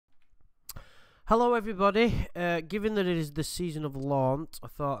Hello, everybody. Given that it is the season of launch, I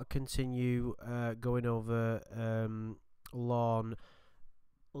thought I'd continue going over lawn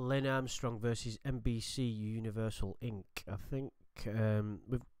Lynn Armstrong versus NBC Universal Inc. I think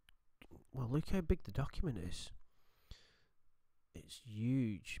look how big the document is. It's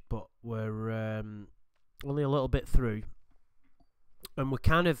huge, but we're only a little bit through, and we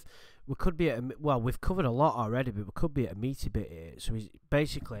could be at we've covered a lot already, but we could be at a meaty bit here. So he's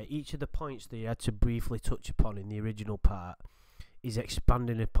basically each of the points that he had to briefly touch upon in the original part is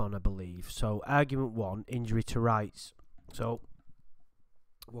expanding upon, I believe. So argument 1, injury to rights. So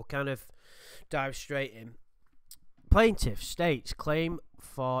we'll kind of dive straight in. Plaintiff states claim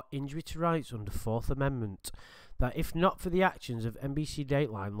for injury to rights under 4th Amendment that if not for the actions of NBC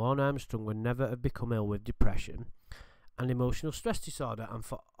Dateline, Lorne Armstrong would never have become ill with depression and emotional stress disorder, and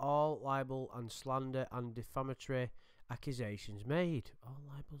for all libel and slander and defamatory accusations made. All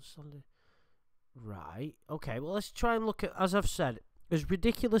libel and slander. Right. Okay, well, let's try and look at, as I've said, as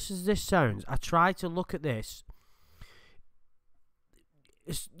ridiculous as this sounds, I try to look at this.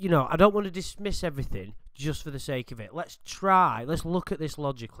 I don't want to dismiss everything just for the sake of it. Let's look at this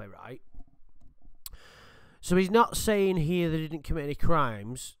logically, right? So he's not saying here that he didn't commit any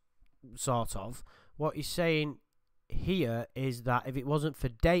crimes, sort of. What he's saying here is that if it wasn't for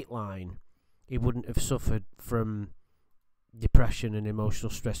Dateline, he wouldn't have suffered from depression and emotional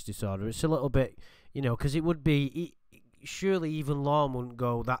stress disorder. It's a little bit, because it would be, surely even Lorne wouldn't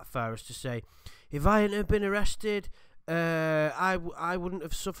go that far as to say, if I hadn't have been arrested, I wouldn't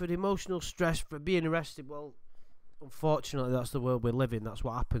have suffered emotional stress for being arrested. Well, unfortunately, that's the world we live in. That's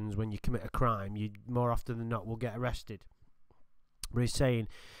what happens when you commit a crime. You, more often than not, will get arrested. But he's saying,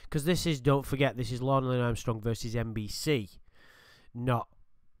 because this is, don't forget, this is Lorne Armstrong versus NBC, not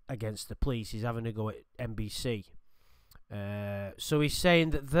against the police. He's having a go at NBC. So he's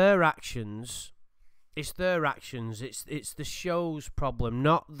saying that their actions, it's their actions, it's the show's problem,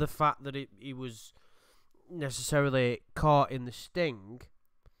 not the fact that he was necessarily caught in the sting.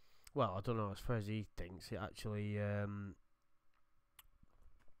 Well, I don't know, as far as he thinks, it actually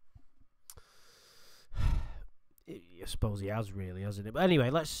I suppose he has, really, hasn't it? But anyway,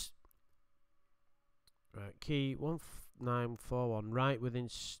 let's... Right, key 1941, right within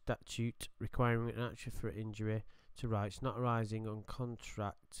statute requiring an action for injury to rights not arising on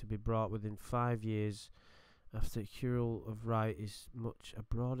contract to be brought within 5 years after accrual of right is much a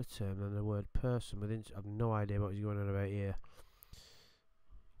broader term than the word person. I've no idea what he's going on about here.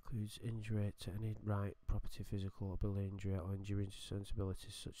 Includes injury to any right, property, physical or bodily injury or injury to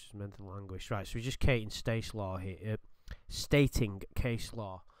sensibilities such as mental anguish. Right, so we're just stating case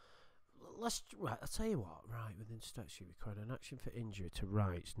law. I'll tell you what. Right, within statute requiring an action for injury to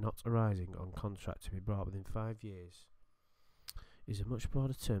rights not arising on contract to be brought within 5 years is a much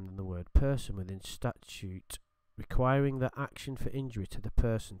broader term than the word person. Within statute requiring the action for injury to the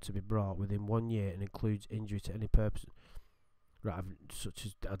person to be brought within 1 year and includes injury to any purpose. Right, I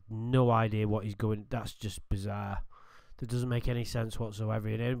have no idea what he's going. That's just bizarre. That doesn't make any sense whatsoever.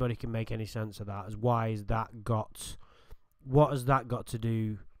 And anybody can make any sense of that. Why has that got? What has that got to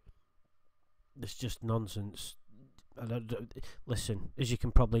do? It's just nonsense. Listen, as you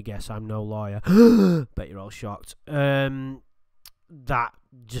can probably guess, I'm no lawyer. Bet you're all shocked. That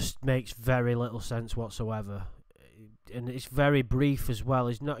just makes very little sense whatsoever, and it's very brief as well.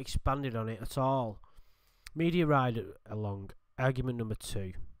 He's not expanded on it at all. Media ride along. Argument number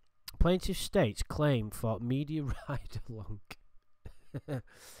 2. Plaintiff states claim for media ride along.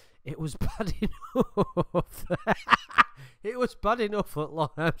 It was bad enough. It was bad enough that Lorne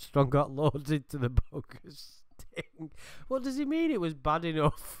Armstrong got loaded into the bogus sting. What does he mean it was bad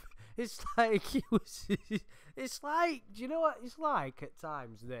enough? It's like it was. It's like, do you know what it's like at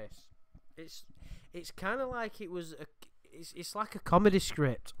times? It's kind of like it was. It's like a comedy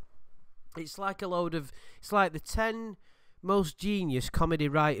script. It's like it's like the 10 most genius comedy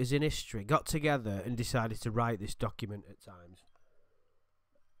writers in history got together and decided to write this document at times.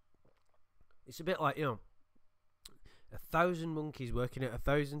 It's a bit like, 1,000 monkeys working at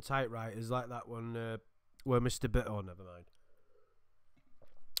 1,000 typewriters, like that one where Mr. Oh, never mind.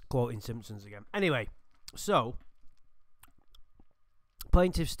 Quoting Simpsons again. Anyway, so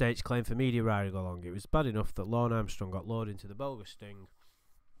plaintiff states claim for media riding along. It was bad enough that Lorne Armstrong got loaded into the bogus sting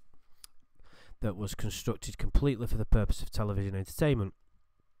that was constructed completely for the purpose of television entertainment.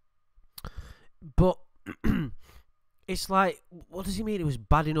 But it's like, what does he mean it was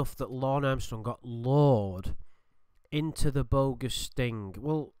bad enough that Lorne Armstrong got lured into the bogus sting?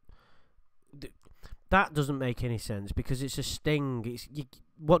 Well, that doesn't make any sense because it's a sting.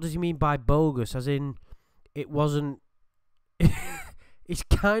 What does he mean by bogus? As in, it wasn't... it's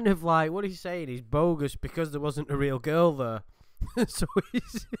kind of like, what he's saying is bogus because there wasn't a real girl there. So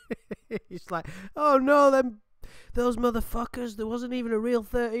he's like, oh no, those motherfuckers, there wasn't even a real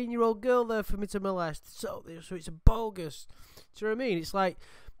 13-year-old girl there for me to molest. So it's a bogus. Do you know what I mean? It's like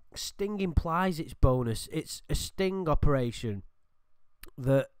Sting implies it's bonus. It's a sting operation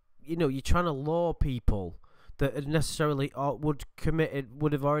that, you know, you're trying to lure people that necessarily would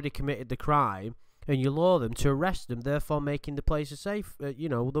have already committed the crime, and you lure them to arrest them, therefore making the place a safe,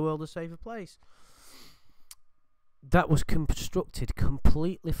 the world a safer place. That was constructed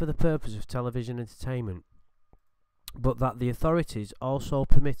completely for the purpose of television entertainment, but that the authorities also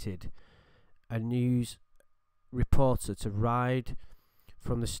permitted a news reporter to ride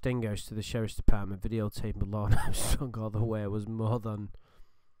from the Sting house to the sheriff's department, videotaping Lorne Armstrong all the way was more than...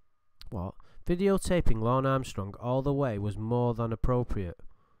 What? Videotaping Lorne Armstrong all the way was more than appropriate.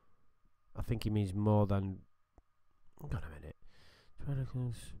 I think he means more than... Hang on a minute.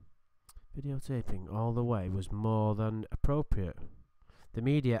 Videotaping all the way was more than appropriate. The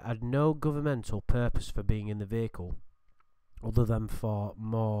media had no governmental purpose for being in the vehicle, other than for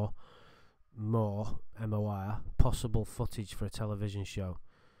more MOR possible footage for a television show.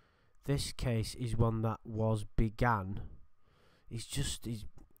 This case is one that was began.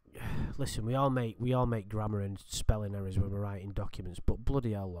 Listen, we all make grammar and spelling errors when we're writing documents, but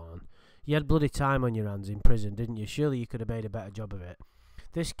bloody hell, Lorne, you had bloody time on your hands in prison, didn't you? Surely you could have made a better job of it.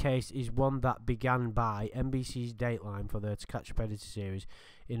 This case is one that began by NBC's Dateline for their To Catch a Predator series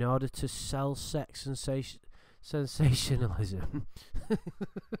in order to sell sex sensationalism.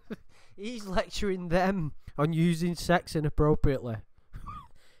 He's lecturing them on using sex inappropriately.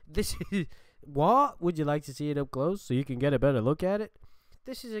 This is... What? Would you like to see it up close so you can get a better look at it?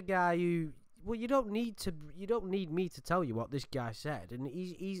 This is a guy who... Well, you don't need me to tell you what this guy said. And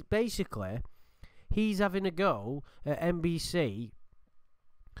he's basically... He's having a go at NBC...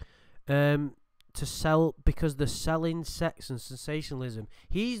 to sell, because they're selling sex and sensationalism.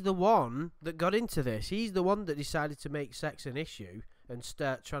 He's the one that got into this. He's the one that decided to make sex an issue and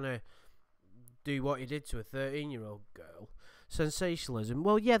start trying to do what he did to a 13-year-old girl. Sensationalism.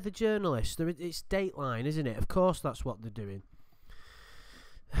 Well, yeah, the journalists. It's Dateline, isn't it? Of course that's what they're doing.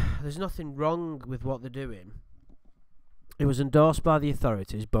 There's nothing wrong with what they're doing. It was endorsed by the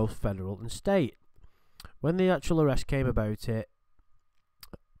authorities, both federal and state. When the actual arrest came about it...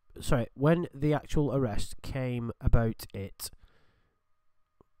 when the actual arrest came about it...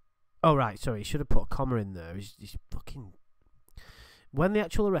 Oh, right, sorry, he should have put a comma in there. He's fucking... When the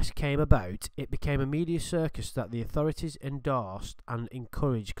actual arrest came about, it became a media circus that the authorities endorsed and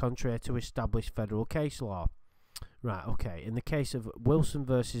encouraged contrary to established federal case law. Right, okay. In the case of Wilson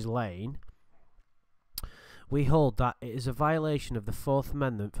versus Lane, we hold that it is a violation of the Fourth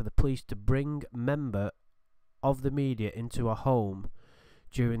Amendment for the police to bring member of the media into a home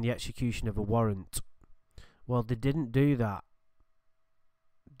during the execution of a warrant. Well, they didn't do that.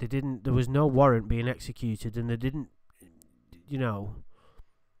 There was no warrant being executed, and they didn't,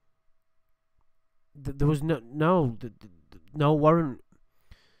 there was no warrant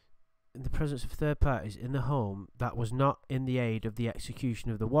in the presence of third parties in the home that was not in the aid of the execution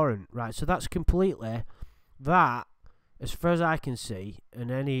of the warrant, right? So that's completely that, as far as I can see,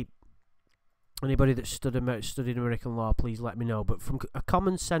 and anybody that's studied American law, please let me know. But from a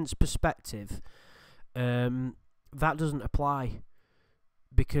common sense perspective, that doesn't apply,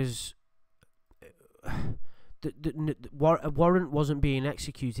 because a warrant wasn't being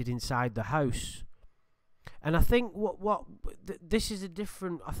executed inside the house. And I think this is a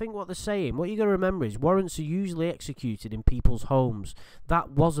different... I think what they're saying, what you got to remember is warrants are usually executed in people's homes.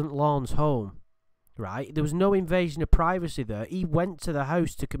 That wasn't Lorne's home, right? There was no invasion of privacy there. He went to the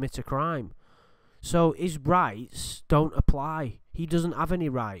house to commit a crime. So his rights don't apply. He doesn't have any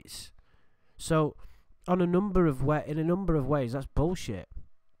rights. So in a number of ways, that's bullshit.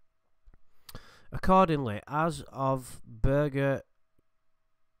 Accordingly, as of Burger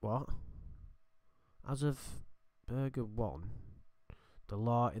 1, the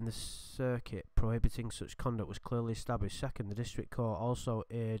law in the circuit prohibiting such conduct was clearly established. Second, the district court also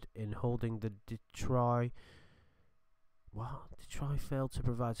erred in holding the Detroit failed to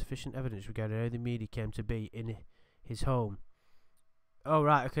provide sufficient evidence regarding how the media came to be in his home. Oh,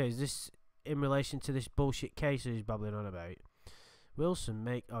 right, okay, is this in relation to this bullshit case that he's babbling on about? Wilson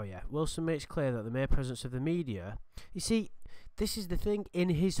makes clear that the mere presence of the media... You see, this is the thing, in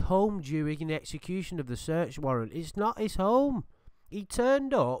his home during the execution of the search warrant. It's not his home. He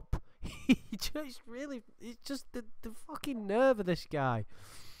turned up. It's just the fucking nerve of this guy.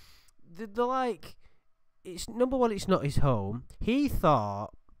 They're like... Number one, it's not his home. He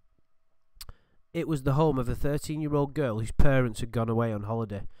thought it was the home of a 13-year-old girl whose parents had gone away on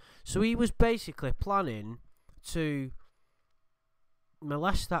holiday. So he was basically planning to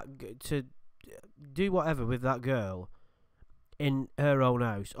molest to do whatever with that girl in her own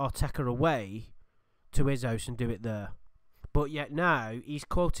house, or take her away to his house and do it there. But yet now he's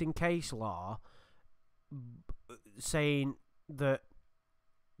quoting case law, saying that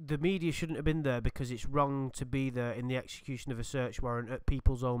the media shouldn't have been there because it's wrong to be there in the execution of a search warrant at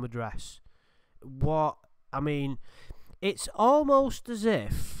people's home address. What? I mean, it's almost as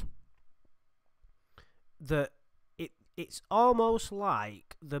if it's almost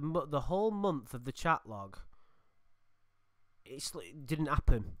like the whole month of the chat log, it didn't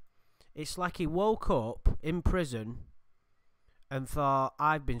happen. It's like he woke up in prison and thought,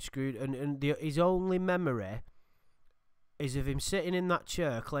 I've been screwed, and his only memory is of him sitting in that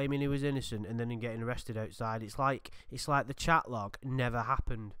chair claiming he was innocent and then him getting arrested outside. It's like the chat log never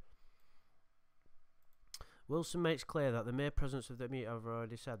happened. Wilson makes clear that the mere presence of the media, I've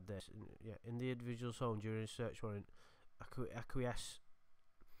already said this, in the individual's home during a search warrant, acquiesce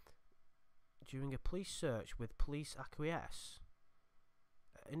during a police search with police acquiesce.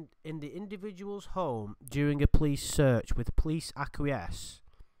 In the individual's home during a police search with police acquiesce,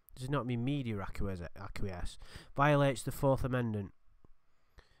 does not mean media acquiesce, violates the Fourth Amendment.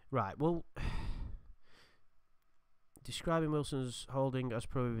 Right, well, describing Wilson's holding as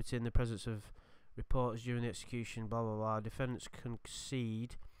prohibiting the presence of reporters during the execution, blah blah blah. Defendants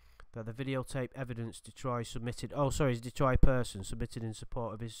concede that the videotape evidence Detroit submitted. Oh, sorry, his Detroit person submitted in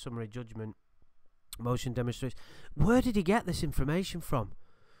support of his summary judgment motion demonstrates. Where did he get this information from?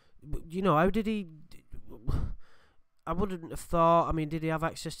 You know, how did he? I wouldn't have thought. I mean, did he have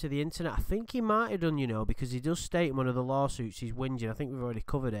access to the internet? I think he might have done. You know, because he does state in one of the lawsuits he's whinging. I think we've already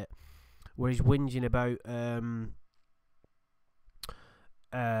covered it, where he's whinging about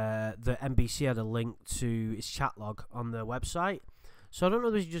the NBC had a link to his chat log on their website. So I don't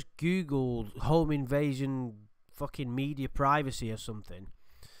know if he just Googled home invasion fucking media privacy or something.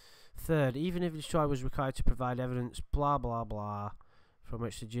 Third, even if Detroit was required to provide evidence, blah blah blah, from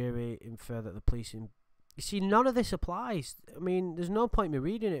which the jury infer that the police... You see, none of this applies. I mean, there's no point in me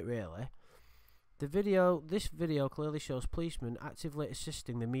reading it, really. This video clearly shows policemen actively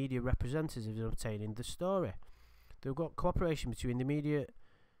assisting the media representatives in obtaining the story. The cooperation between the media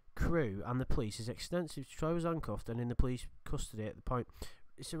crew and the police is extensive. Troy was handcuffed and in the police custody at the point.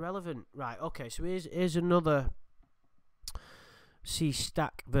 It's irrelevant. Right, okay, so here's another... See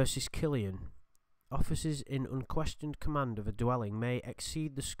Stack versus Killian. Officers in unquestioned command of a dwelling may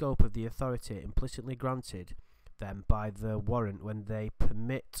exceed the scope of the authority implicitly granted them by the warrant when they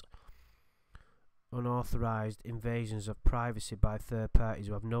permit unauthorized invasions of privacy by third parties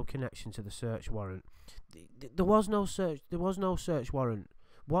who have no connection to the search warrant. There was no search warrant.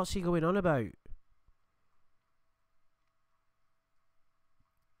 What's he going on about?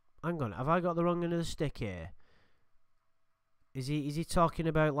 Hang on, have I got the wrong end of the stick here? Is he talking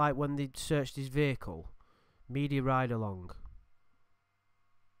about like when they searched his vehicle? Media ride along.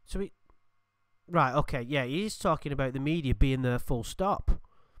 So he... Right, okay, yeah, he's talking about the media being there full stop.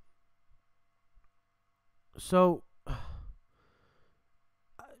 So...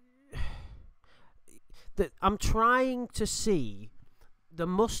 I'm trying to see... There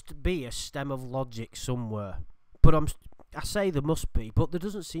must be a stem of logic somewhere. But I say there must be, but there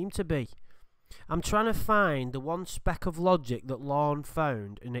doesn't seem to be. I'm trying to find the one speck of logic that Lorne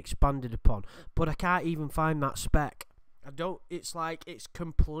found and expanded upon, but I can't even find that speck. It's like, it's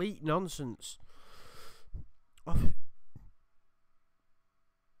complete nonsense.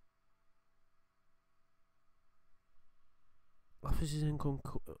 Officers in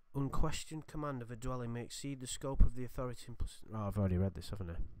unquestioned command of a dwelling may exceed the scope of the authority implicit... Oh, I've already read this, haven't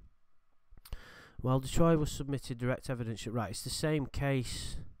I? While Detroit was submitted direct evidence... Right, it's the same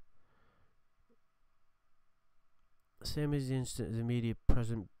case... Same as the instance of the media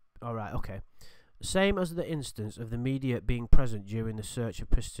present... Alright, okay. Same as the instance of the media being present during the search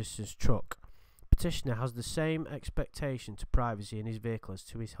of petitioner's truck. Petitioner has the same expectation to privacy in his vehicle as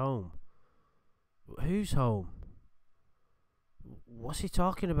to his home. Whose home? What's he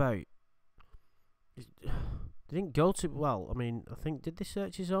talking about? They didn't go to... Well, I mean, I think... Did they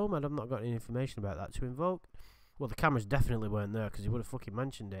search his home? I've not got any information about that. To invoke... Well, the cameras definitely weren't there because he would have fucking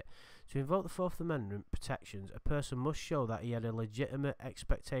mentioned it. To invoke the Fourth Amendment protections, a person must show that he had a legitimate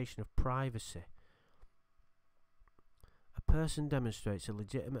expectation of privacy. A person demonstrates a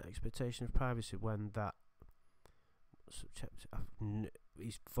legitimate expectation of privacy when that...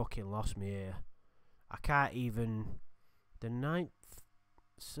 He's fucking lost me here. I can't even... The Ninth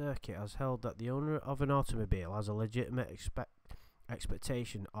Circuit has held that the owner of an automobile has a legitimate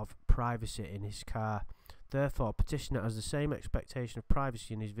expectation of privacy in his car. Therefore, petitioner has the same expectation of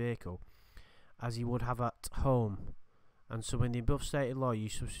privacy in his vehicle as he would have at home. And so in the above stated law, you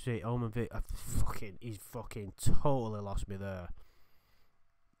substitute home and vehicle. He's fucking totally lost me there.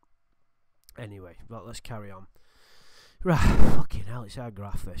 Anyway, well, let's carry on. Right, fucking hell, it's our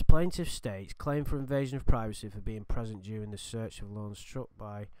graph this. Plaintiff states claim for invasion of privacy for being present during the search of Lawrence truck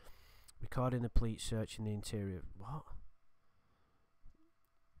by recording the police searching the interior. What?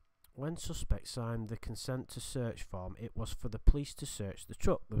 When suspect signed the consent to search form, it was for the police to search the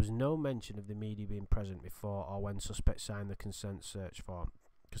truck. There was no mention of the media being present before or when suspect signed the consent to search form.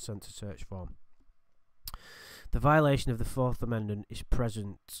 The violation of the Fourth Amendment is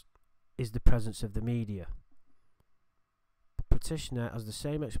the presence of the media. The petitioner has the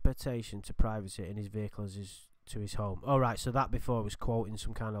same expectation to privacy in his vehicle as to his home. Alright, so that before was quoting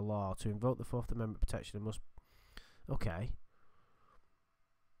some kind of law. To invoke the Fourth Amendment protection, it must... Okay.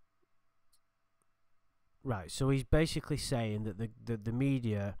 Right, so he's basically saying that the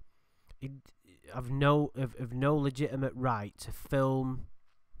media have no legitimate right to film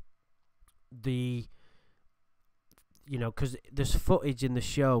the... You know, because there's footage in the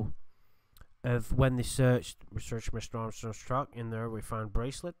show of when they searched Mr. Armstrong's truck. In there we found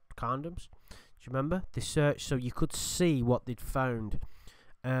bracelet, condoms. Do you remember? They searched so you could see what they'd found.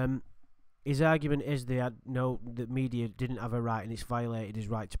 His argument is the media didn't have a right and it's violated his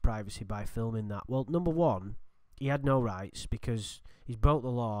right to privacy by filming that. Well, number one, he had no rights because he's broke the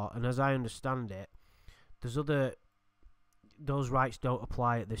law, and as I understand it, those rights don't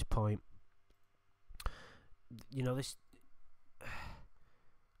apply at this point. You know,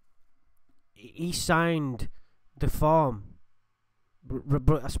 he signed the form,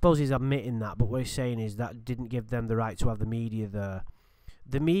 but I suppose he's admitting that, but what he's saying is that didn't give them the right to have the media there.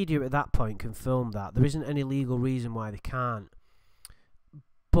 The media at that point can film that. There isn't any legal reason why they can't.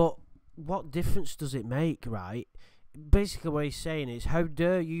 But what difference does it make, right? Basically what he's saying is, how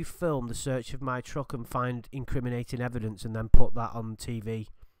dare you film the search of my truck and find incriminating evidence and then put that on TV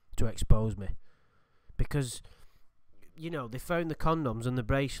to expose me? Because, you know, they found the condoms and the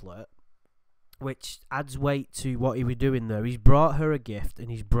bracelet, which adds weight to what he was doing there. He's brought her a gift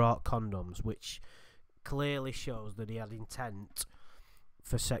and he's brought condoms, which clearly shows that he had intent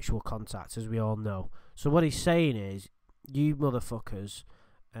for sexual contact, as we all know. So what he's saying is, you motherfuckers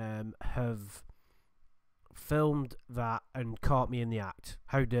have filmed that and caught me in the act.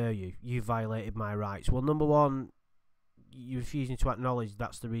 How dare you? You violated my rights. Well, number one, you're refusing to acknowledge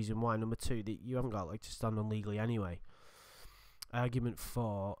that's the reason why. Number two, that you haven't got a leg to stand on legally anyway. Argument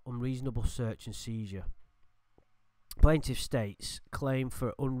 4, unreasonable search and seizure. Plaintiff states claim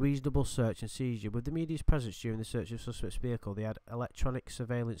for unreasonable search and seizure. With the media's presence during the search of suspect's vehicle, they had electronic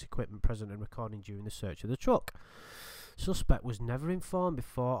surveillance equipment present and recording during the search of the truck. Suspect was never informed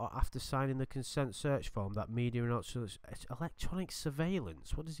before or after signing the consent search form that media and electronic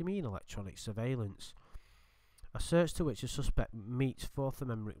surveillance. What does he mean, electronic surveillance? A search to which a suspect meets Fourth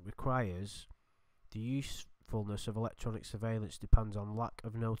Amendment requires the usefulness of electronic surveillance depends on lack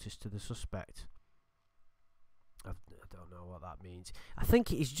of notice to the suspect. I don't know what that means. I think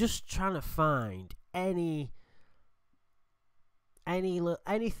he's just trying to find anything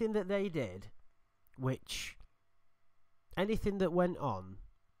that they did, anything that went on.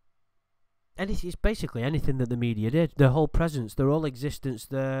 It's basically anything that the media did. Their whole presence, their whole existence.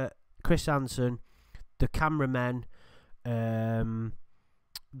 Chris Hansen, the cameramen, the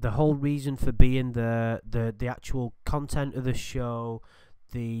whole reason for being the actual content of the show,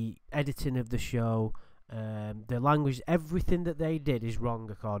 the editing of the show. The language, everything that they did is wrong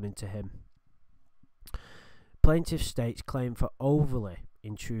according to him. Plaintiff states claim for overly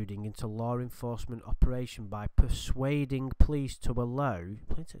intruding into law enforcement operation by persuading police to allow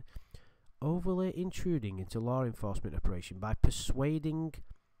overly intruding into law enforcement operation by persuading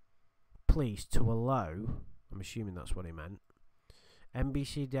police to allow, I'm assuming that's what he meant,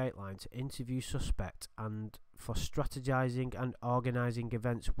 NBC Dateline to interview suspect and for strategizing and organising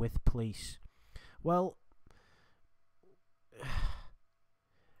events with police. Well,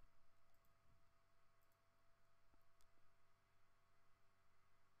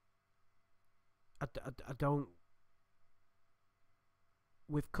 I don't...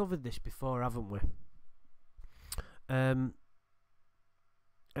 We've covered this before, haven't we? NBC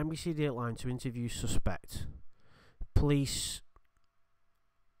Dateline to interview suspect. Police...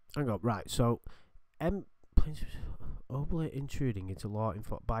 Hang on, right, so... overly intruding into law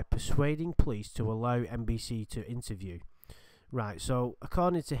enforcement by persuading police to allow NBC to interview. Right, so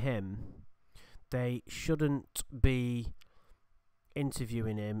according to him, they shouldn't be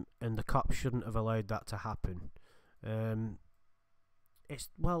interviewing him and the cops shouldn't have allowed that to happen.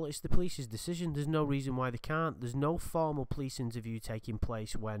 it's the police's decision. There's no reason why they can't. There's no formal police interview taking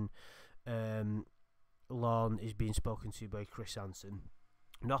place when Lorne is being spoken to by Chris Hansen.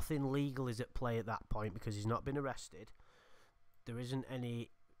 Nothing legal is at play at that point because he's not been arrested. There isn't any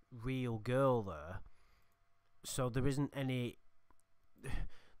real girl there, so there isn't any.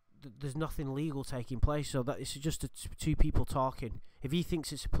 There's nothing legal taking place, so that it's just two people talking. If he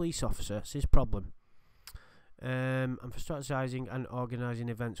thinks it's a police officer, it's his problem. And for strategizing and organising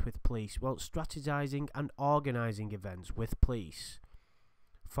events with police. Well, strategizing and organising events with police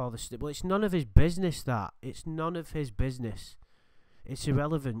for the well, it's none of his business. It's none of his business. It's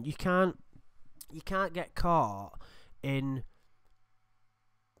irrelevant. You can't get caught in.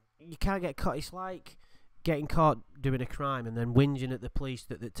 You can't get caught. It's like getting caught doing a crime and then whinging at the police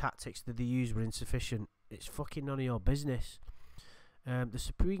that the tactics that they used were insufficient. It's fucking none of your business. The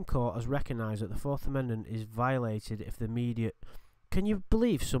Supreme Court has recognised that the Fourth Amendment is violated if the media. Can you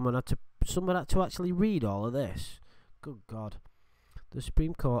believe someone had to actually read all of this? Good God. The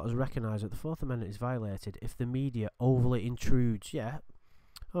Supreme Court has recognised that the Fourth Amendment is violated if the media overly intrudes. Yeah.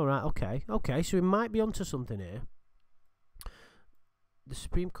 Alright, okay, so we might be onto something here. The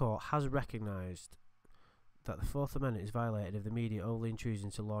Supreme Court has recognised that the Fourth Amendment is violated if the media overly intrudes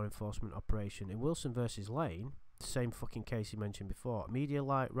into law enforcement operation. In Wilson versus Lane, the same fucking case he mentioned before, a media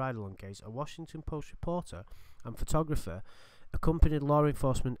ride-along case, a Washington Post reporter and photographer accompanied law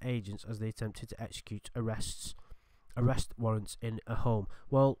enforcement agents as they attempted to execute arrest warrants in a home.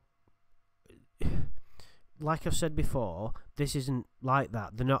 Well, like I've said before, this isn't like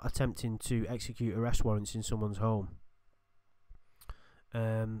that. They're not attempting to execute arrest warrants in someone's home.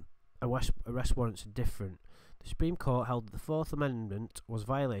 Arrest warrants are different. The Supreme Court held that the Fourth Amendment was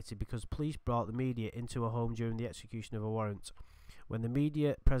violated because police brought the media into a home during the execution of a warrant, when the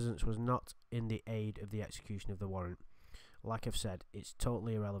media presence was not in the aid of the execution of the warrant. Like I've said, it's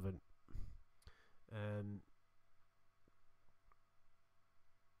totally irrelevant.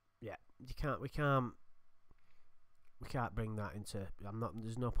 Yeah, we can't bring that into.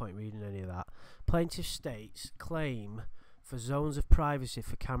 There's no point reading any of that. Plaintiff states claim for zones of privacy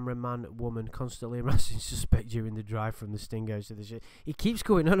for cameraman woman constantly harassing suspect during the drive from the Sting House to the ship. He keeps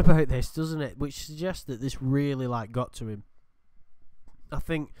going on about this, doesn't it? Which suggests that this really got to him. I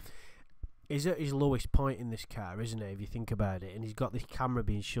think he's at his lowest point in this car, isn't he? If you think about it, and he's got this camera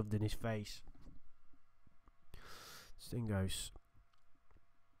being shoved in his face. Sting House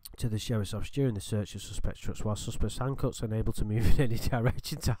to the sheriff's office during the search of suspect's trucks while suspect's handcuffs unable to move in any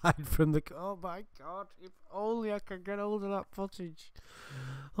direction to hide from the. Oh my God! If only I could get hold of that footage.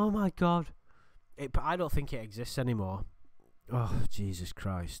 Oh my God! I don't think it exists anymore. Oh Jesus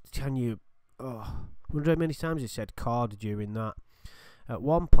Christ! Can you? Oh, I wonder how many times he said "card" during that. At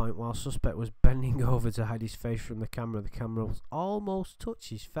one point, while suspect was bending over to hide his face from the camera almost touched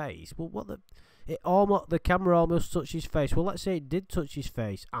his face. Well, what the? The camera almost touched his face. Well, let's say it did touch his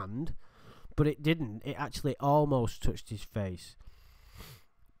face, but it didn't. It actually almost touched his face.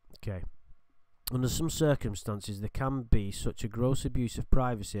 Okay. Under some circumstances, there can be such a gross abuse of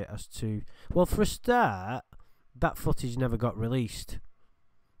privacy as to. Well, for a start, that footage never got released.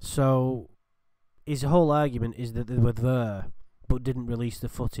 So, his whole argument is that they were there, but didn't release the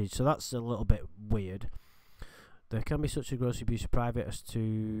footage. So that's a little bit weird. There can be such a gross abuse of privacy as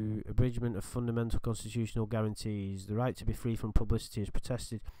to abridgment of fundamental constitutional guarantees. The right to be free from publicity is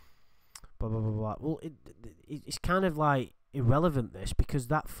protested. Blah, blah, blah, blah. Well, it's kind of like irrelevant, this, because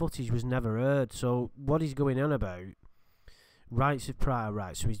that footage was never heard. So what he's going on about, rights of prior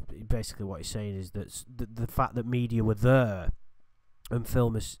rights. So he's basically what he's saying is that the fact that media were there and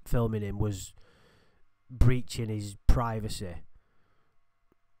filming him was breaching his privacy.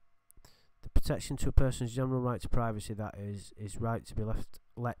 Protection to a person's general right to privacy, that is, his right to be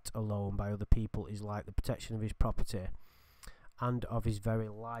let alone by other people, is like the protection of his property and of his very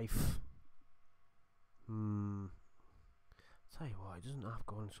life. Tell you what, he doesn't have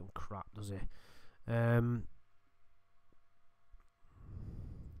going some crap, does he?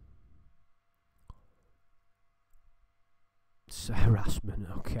 It's harassment,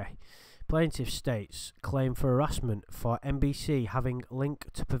 okay. Plaintiff states claim for harassment for NBC having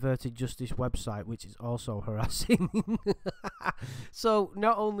link to perverted justice website, which is also harassing. So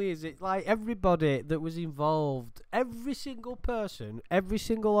not only is it like everybody that was involved, every single person, every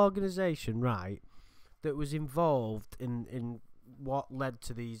single organisation, right, that was involved in what led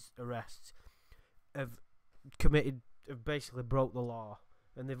to these arrests have basically broke the law,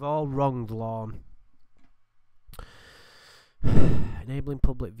 and they've all wronged Lorne. Enabling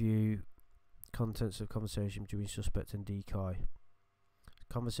public view contents of conversation between suspect and decoy.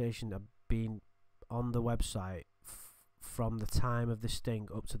 Conversation have been on the website from the time of the sting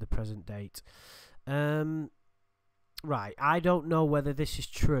up to the present date. Right, I don't know whether this is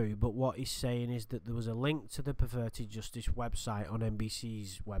true, but what he's saying is that there was a link to the perverted justice website on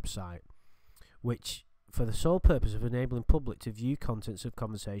NBC's website, which for the sole purpose of enabling public to view contents of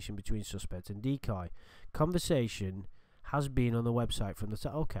conversation between suspect and decoy. Conversation has been on the website from the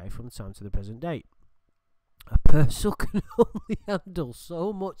time to the present date. A person can only handle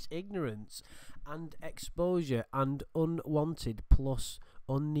so much ignorance and exposure and unwanted plus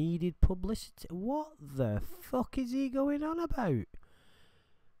unneeded publicity. What the fuck is he going on about?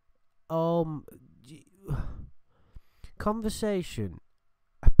 Conversation.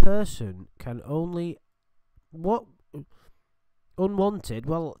 A person can only... What? Unwanted?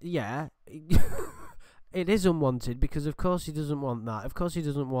 Well, yeah. It is unwanted because of course he doesn't want that. Of course he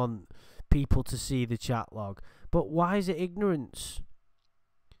doesn't want people to see the chat log. But why is it ignorance?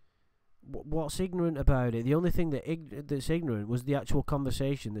 What's ignorant about it? The only thing that's ignorant was the actual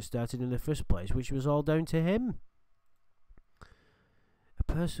conversation that started in the first place, which was all down to him. A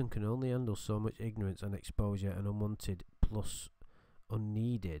person can only handle so much ignorance and exposure and unwanted plus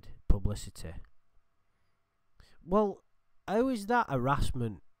unneeded publicity. Well, how is that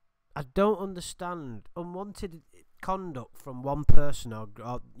harassment? I don't understand. Unwanted conduct from one person or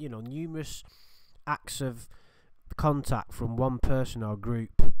numerous acts of contact from one person or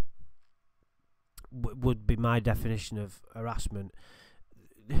group would be my definition of harassment.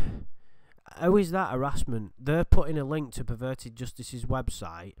 How is that harassment? They're putting a link to Perverted Justice's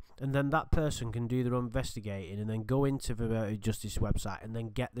website, and then that person can do their own investigating and then go into Perverted Justice website and then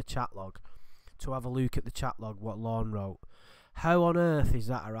get the chat log to have a look at the chat log, what Lorne wrote. How on earth is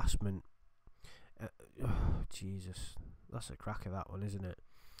that harassment? Jesus. That's a cracker, that one, isn't it?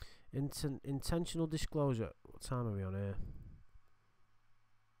 Intentional disclosure. What time are we on here?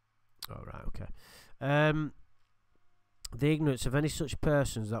 Oh, right, okay. The ignorance of any such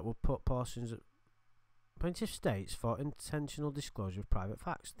persons that will put portions of plaintiff states for intentional disclosure of private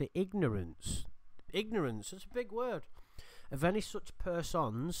facts. The ignorance, that's a big word, of any such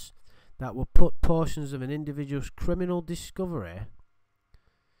persons that will put portions of an individual's criminal discovery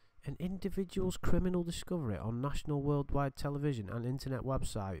on national worldwide television and internet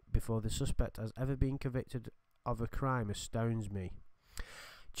website before the suspect has ever been convicted of a crime astounds me.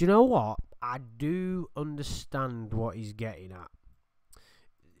 Do you know what? I do understand what he's getting at.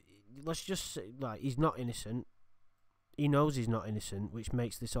 Let's just say, like, he's not innocent. He knows he's not innocent, which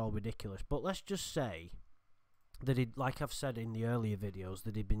makes this all ridiculous. But let's just say that he'd, like I've said in the earlier videos,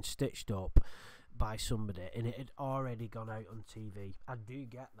 that he'd been stitched up by somebody and it had already gone out on TV. I do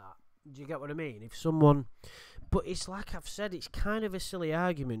get that. Do you get what I mean? If someone... But it's like I've said, it's kind of a silly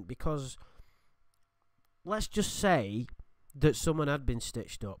argument because let's just say that someone had been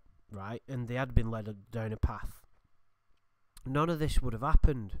stitched up, right, and they had been led down a path. None of this would have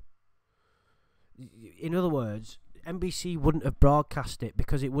happened. In other words, NBC wouldn't have broadcast it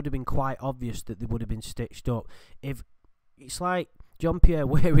because it would have been quite obvious that they would have been stitched up. If it's like John Pierre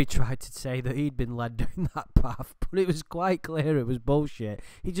Weary tried to say that he'd been led down that path, but it was quite clear it was bullshit.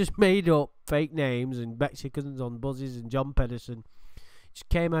 He just made up fake names and Mexicans on buses and John Pedersen. Just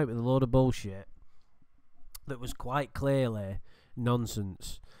came out with a load of bullshit that was quite clearly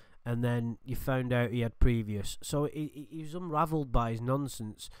nonsense. And then you found out he had previous. So he was unravelled by his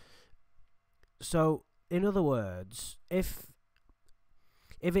nonsense. So, in other words, if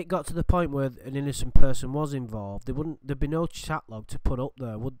it got to the point where an innocent person was involved, there'd be no chat log to put up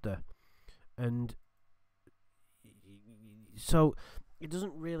there, would there? And so it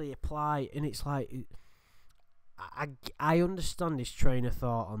doesn't really apply. And it's like, I understand his train of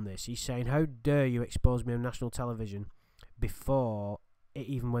thought on this. He's saying, how dare you expose me on national television before it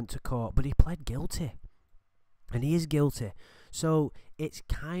even went to court? But he pled guilty, and he is guilty. So it's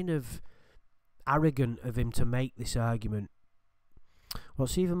kind of arrogant of him to make this argument.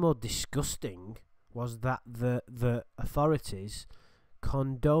 What's even more disgusting was that the authorities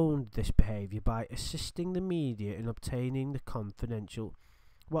condoned this behaviour by assisting the media in obtaining the confidential...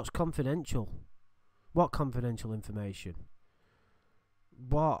 What's confidential? What confidential information?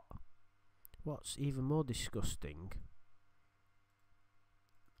 What's even more disgusting...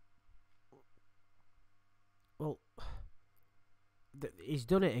 Well, he's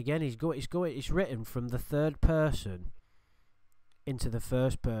done it again. It's written from the third person into the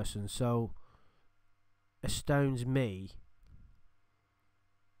first person. So astounds me.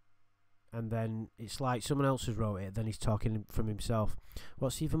 And then it's like someone else has wrote it. Then he's talking from himself.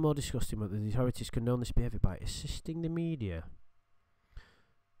 What's even more disgusting about the authorities condone this behaviour by assisting the media.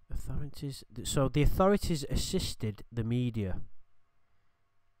 So the authorities assisted the media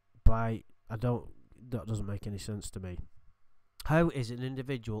by that doesn't make any sense to me. How is an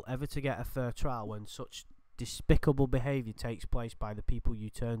individual ever to get a fair trial when such despicable behaviour takes place by the people you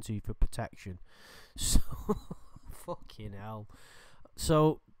turn to for protection? So, fucking hell.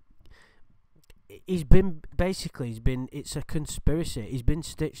 So, it's a conspiracy. He's been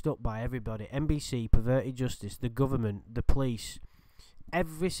stitched up by everybody. NBC, perverted justice, the government, the police.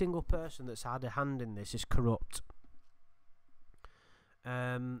 Every single person that's had a hand in this is corrupt.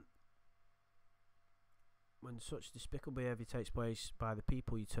 When such despicable behaviour takes place by the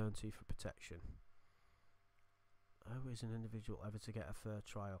people you turn to for protection. How is an individual ever to get a fair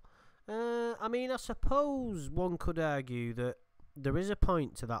trial? I mean, I suppose one could argue that there is a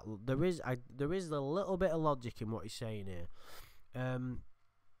point to that. There is a little bit of logic in what he's saying here.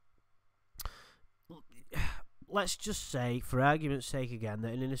 Let's just say, for argument's sake again,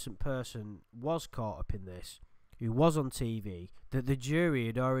 that an innocent person was caught up in this, who was on TV, that the jury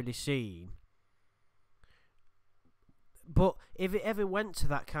had already seen. But if it ever went to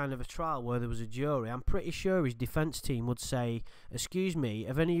that kind of a trial where there was a jury, I'm pretty sure his defence team would say, excuse me,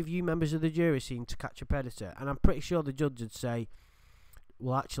 have any of you members of the jury seen To Catch a Predator? And I'm pretty sure the judge would say,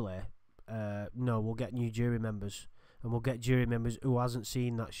 well, actually, no, we'll get new jury members. And we'll get jury members who hasn't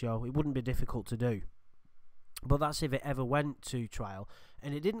seen that show. It wouldn't be difficult to do. But that's if it ever went to trial.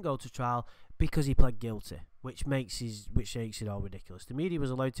 And it didn't go to trial because he pled guilty, which makes it all ridiculous. The media was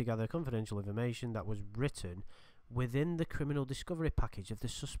allowed to gather confidential information that was written within the criminal discovery package of the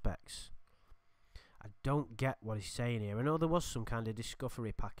suspects. I don't get what he's saying here. I know there was some kind of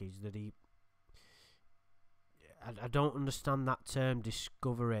discovery package that he... I don't understand that term,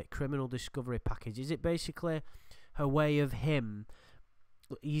 discovery, criminal discovery package. Is it basically a way of him...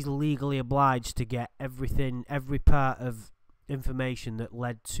 He's legally obliged to get everything, every part of information that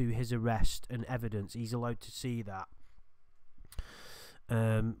led to his arrest and evidence. He's allowed to see that.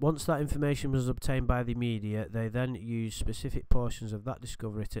 Once that information was obtained by the media, they then used specific portions of that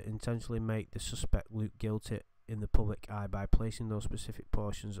discovery to intentionally make the suspect look guilty in the public eye by placing those specific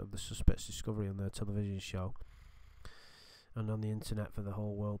portions of the suspect's discovery on their television show and on the internet for the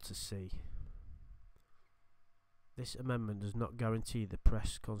whole world to see. This amendment does not guarantee the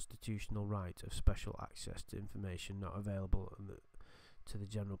press constitutional right of special access to information not available to the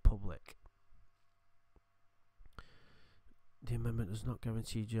general public. The amendment does not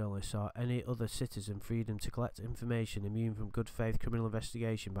guarantee journalists or any other citizen freedom to collect information immune from good faith criminal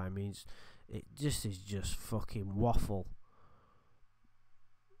investigation by means... It just is just fucking waffle.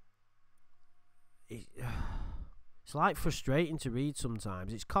 It's like frustrating to read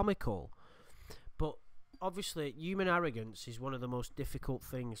sometimes. It's comical. But obviously human arrogance is one of the most difficult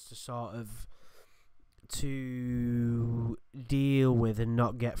things to sort of... to deal with and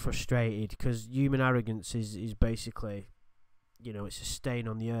not get frustrated, because human arrogance is basically... You know, it's a stain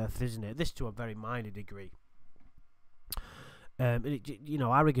on the earth, isn't it? This to a very minor degree. You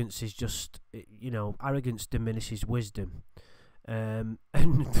know, arrogance is just, you know, arrogance diminishes wisdom. And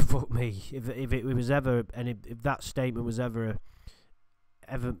fuck me, if it was ever, and if that statement was ever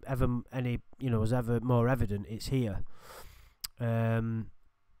any, you know, was ever more evident, it's here.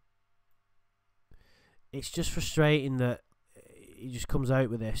 It's just frustrating that he just comes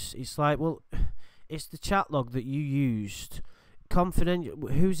out with this. It's like, well, it's the chat log that you used. Confidential.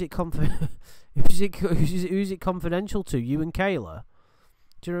 Who's it confidential to? You and Kayla?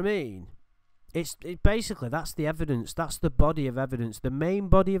 Do you know what I mean? It basically, that's the evidence. That's the body of evidence. The main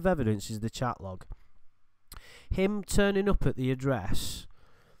body of evidence is the chat log. Him turning up at the address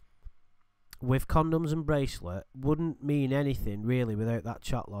with condoms and bracelet wouldn't mean anything really without that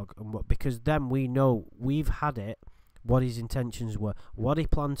chat log, and because then we know we've had it, what his intentions were, what he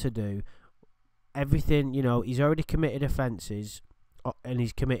planned to do. Everything, you know, he's already committed offences, and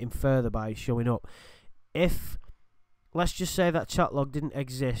he's committing further by showing up. If, let's just say that chat log didn't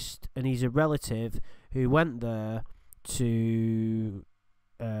exist, and he's a relative who went there to,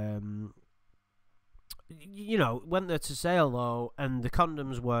 you know, went there to say hello, and the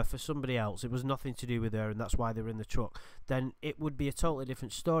condoms were for somebody else. It was nothing to do with her, and that's why they were in the truck. Then it would be a totally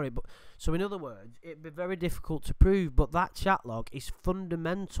different story. But so, in other words, it'd be very difficult to prove. But that chat log is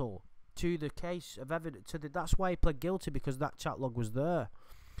fundamental to the case of evidence. That's why he pled guilty, because that chat log was there.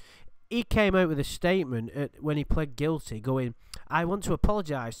 He came out with a statement when he pled guilty, going, "I want to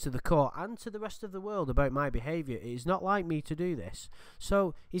apologise to the court and to the rest of the world about my behaviour. It is not like me to do this."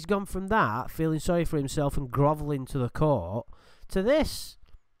 So he's gone from that, feeling sorry for himself and grovelling to the court, to this.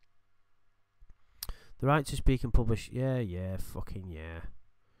 The right to speak and publish. Yeah, fucking yeah.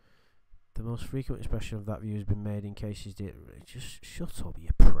 The most frequent expression of that view has been made in cases... Just shut up, you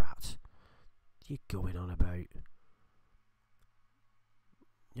prat. What are you going on about?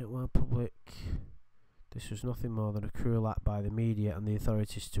 Yeah, well, public... This was nothing more than a cruel act by the media and the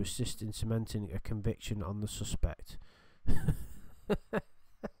authorities to assist in cementing a conviction on the suspect.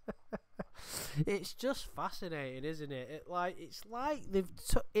 It's just fascinating, isn't it? It's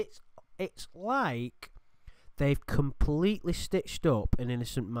like they've completely stitched up an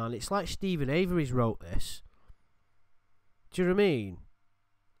innocent man. It's like Stephen Avery's wrote this. Do you know what I mean?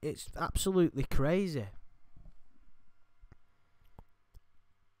 It's absolutely crazy.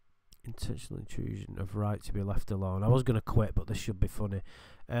 Intentional intrusion of right to be left alone. I was going to quit, but this should be funny.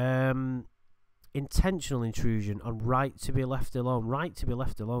 Intentional intrusion on right to be left alone. Right to be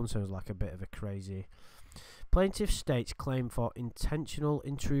left alone sounds like a bit of a crazy. Plaintiff states claim for intentional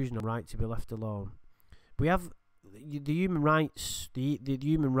intrusion on right to be left alone. We have the Human Rights, the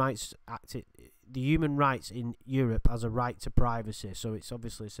Human Rights Act. The human rights in Europe has a right to privacy, so it's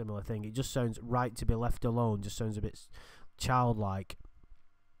obviously a similar thing. It just sounds right to be left alone. Just sounds a bit childlike.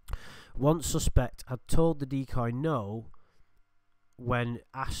 One suspect had told the decoy no when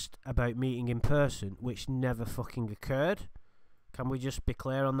asked about meeting in person, which never fucking occurred. Can we just be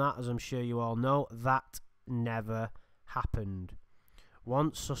clear on that? As I'm sure you all know, that never happened.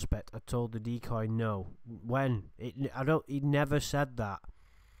 One suspect had told the decoy no. When? He never said that.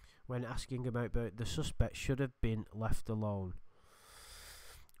 When asking about the suspect should have been left alone.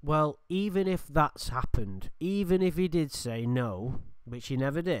 Well, even if that's happened, even if he did say no, which he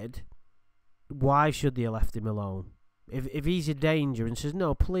never did, why should they have left him alone? If he's a danger and says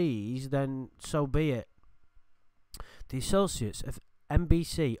no, please, then so be it. The associates of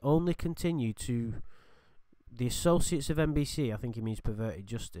NBC only continue to. The associates of NBC, I think he means perverted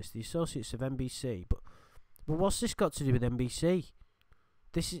justice. The associates of NBC, but what's this got to do with NBC?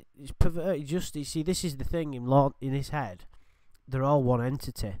 This is perverted justice. See, this is the thing in his head. They're all one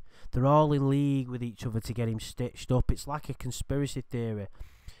entity. They're all in league with each other to get him stitched up. It's like a conspiracy theory.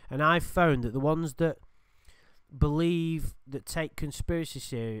 And I've found that the ones that take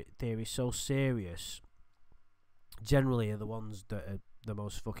conspiracy theory so serious generally are the ones that are the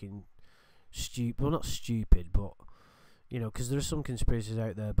most fucking stupid. Well, not stupid, but you know, because there are some conspiracies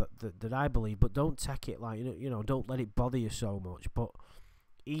out there, but that I believe. But don't take it like don't let it bother you so much. But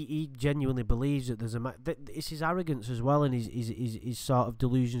he genuinely believes that there's it's his arrogance as well, and his sort of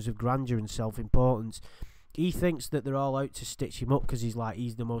delusions of grandeur and self-importance. He thinks that they're all out to stitch him up because he's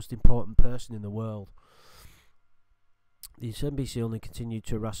the most important person in the world. The NBC only continued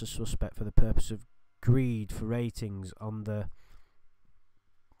to harass a suspect for the purpose of greed for ratings on the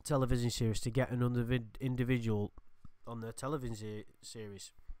television series to get another individual on their television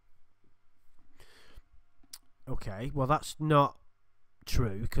series. Okay, well that's not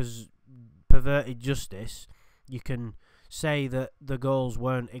true, because perverted justice, you can say that the goals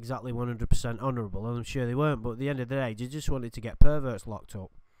weren't exactly 100% honourable, and I'm sure they weren't, but at the end of the day, they just wanted to get perverts locked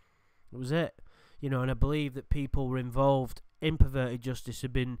up. That was it. And I believe that people were involved in perverted justice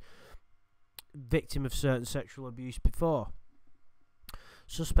have been victim of certain sexual abuse before.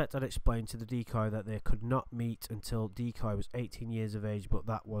 Suspect had explained to the decoy that they could not meet until decoy was 18 years of age, but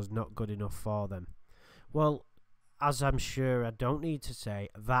that was not good enough for them. Well, as I'm sure I don't need to say,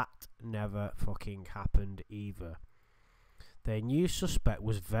 that never fucking happened either. Their new suspect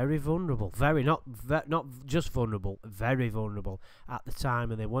was very vulnerable, not just vulnerable, very vulnerable at the time,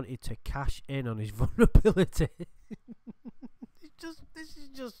 and they wanted to cash in on his vulnerability.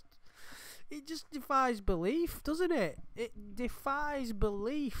 It just defies belief, doesn't it? It defies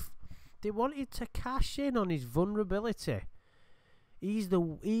belief. They wanted to cash in on his vulnerability. He's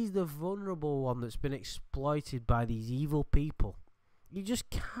the vulnerable one that's been exploited by these evil people. You just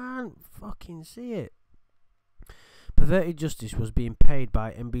can't fucking see it. Perverted justice was being paid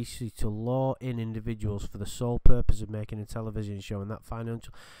by NBC to lure in individuals for the sole purpose of making a television show, and that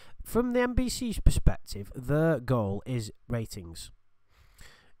financial. From the NBC's perspective, their goal is ratings.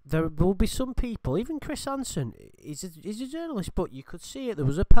 There will be some people, even Chris Hansen is a journalist, but you could see it. There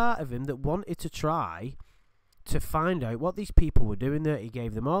was a part of him that wanted to try to find out what these people were doing there. He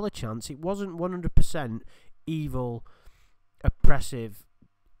gave them all a chance. It wasn't 100% evil, oppressive,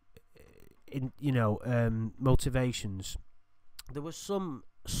 motivations. There was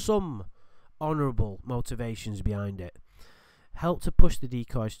some honourable motivations behind it. Helped to push the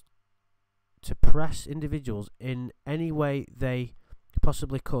decoys to press individuals in any way they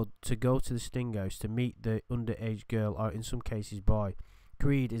possibly could to go to the sting house to meet the underage girl, or in some cases boy.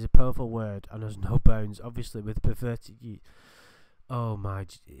 Greed is a powerful word and has no bounds. Obviously, with perverted, oh my,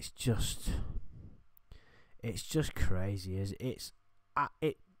 it's just crazy. It's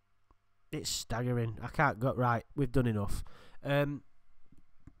staggering. I can't go right. We've done enough.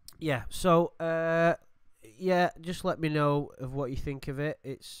 Yeah. So yeah, just let me know of what you think of it.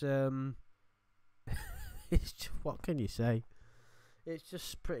 It's It's just, what can you say? It's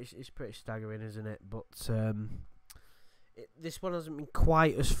just pretty staggering, isn't it? But this one hasn't been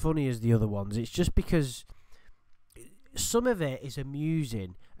quite as funny as the other ones. It's just because some of it is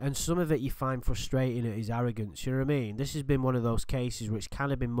amusing and some of it you find frustrating at his arrogance. You know what I mean? This has been one of those cases which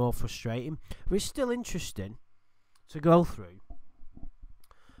kind of been more frustrating, but it's still interesting to go through.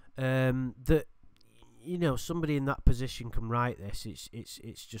 That, you know, somebody in that position can write this.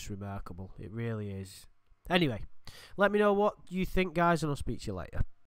 It's just remarkable. It really is. Anyway, let me know what you think, guys, and I'll speak to you later.